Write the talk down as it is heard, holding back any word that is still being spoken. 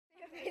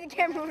The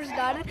camera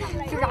started.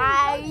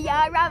 Throw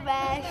your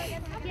rubbish.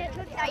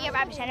 Throw your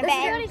rubbish in a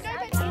bin.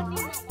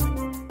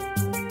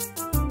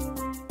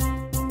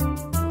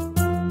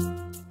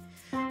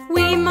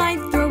 We might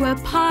throw a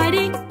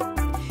party.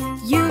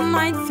 You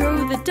might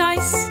throw the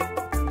dice.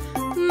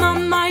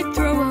 Mum might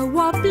throw a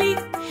wobbly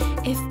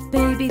if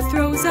baby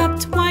throws up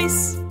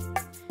twice.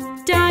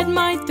 Dad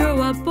might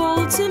throw a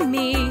ball to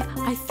me.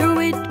 I throw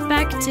it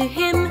back to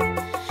him.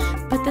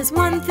 But there's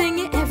one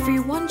thing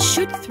everyone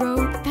should throw.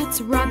 That's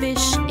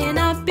rubbish in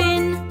a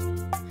bin.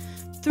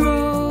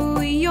 Throw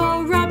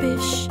your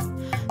rubbish.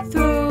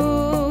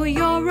 Throw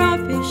your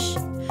rubbish.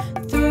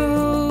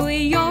 Throw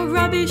your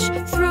rubbish.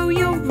 Throw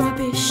your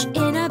rubbish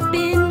in a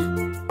bin.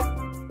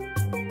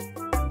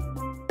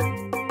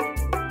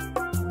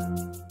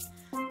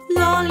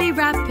 Lolly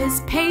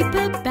wrappers,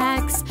 paper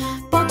bags,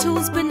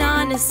 bottles,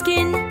 banana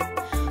skin,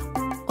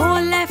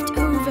 or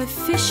leftover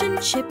fish and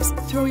chips.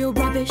 Throw your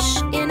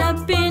rubbish in a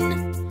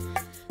bin.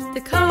 The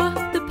car,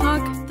 the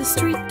park, the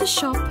street, the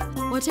shop,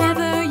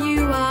 whatever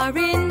you are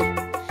in.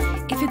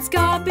 If it's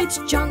garbage,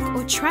 junk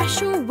or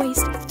trash or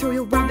waste, throw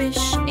your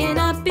rubbish in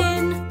a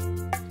bin.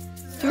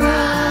 Throw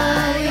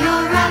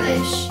your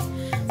rubbish.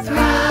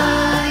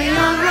 Throw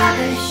your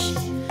rubbish.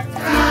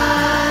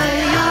 Throw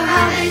your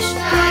rubbish.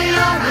 Throw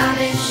your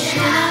rubbish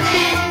in a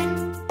bin.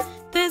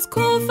 There's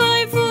core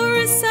 5 for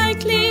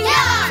recycling,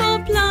 for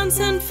plants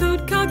and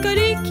food,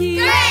 kakariki.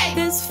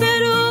 There's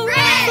fiddle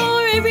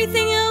for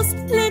everything else.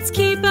 Let's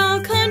keep our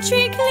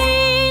country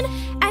clean.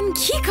 And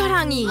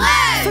kikarangi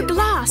for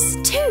glass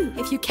too.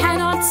 If you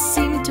cannot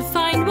seem to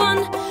find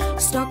one,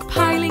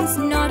 stockpiling's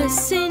not a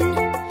sin.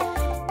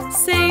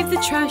 Save the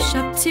trash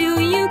up till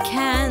you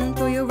can.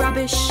 Throw your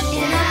rubbish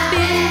in a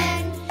bin.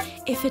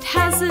 If it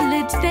has a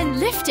lid, then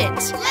lift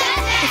it.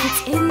 If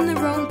it's in the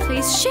wrong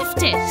place,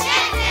 shift it.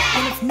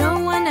 And if no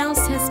one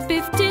else has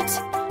biffed it,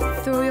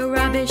 throw your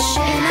rubbish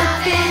in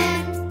a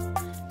bin.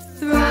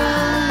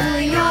 Throw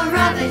your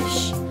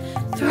rubbish.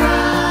 Throw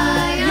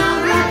your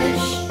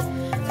rubbish.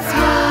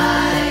 Throw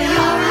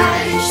your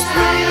rubbish.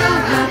 Throw your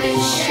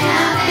rubbish in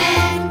a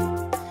bin.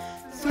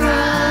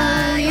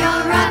 Throw your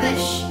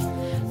rubbish.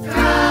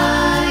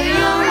 Throw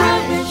your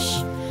rubbish.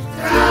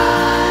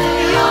 Throw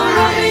your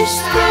rubbish.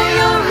 Throw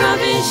your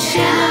rubbish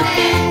in a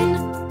bin.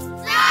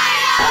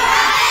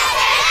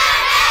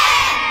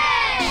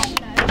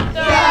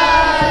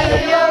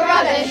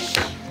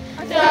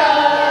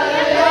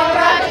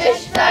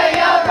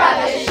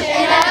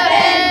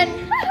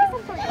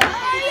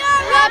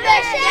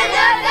 Rubbish in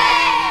the bin!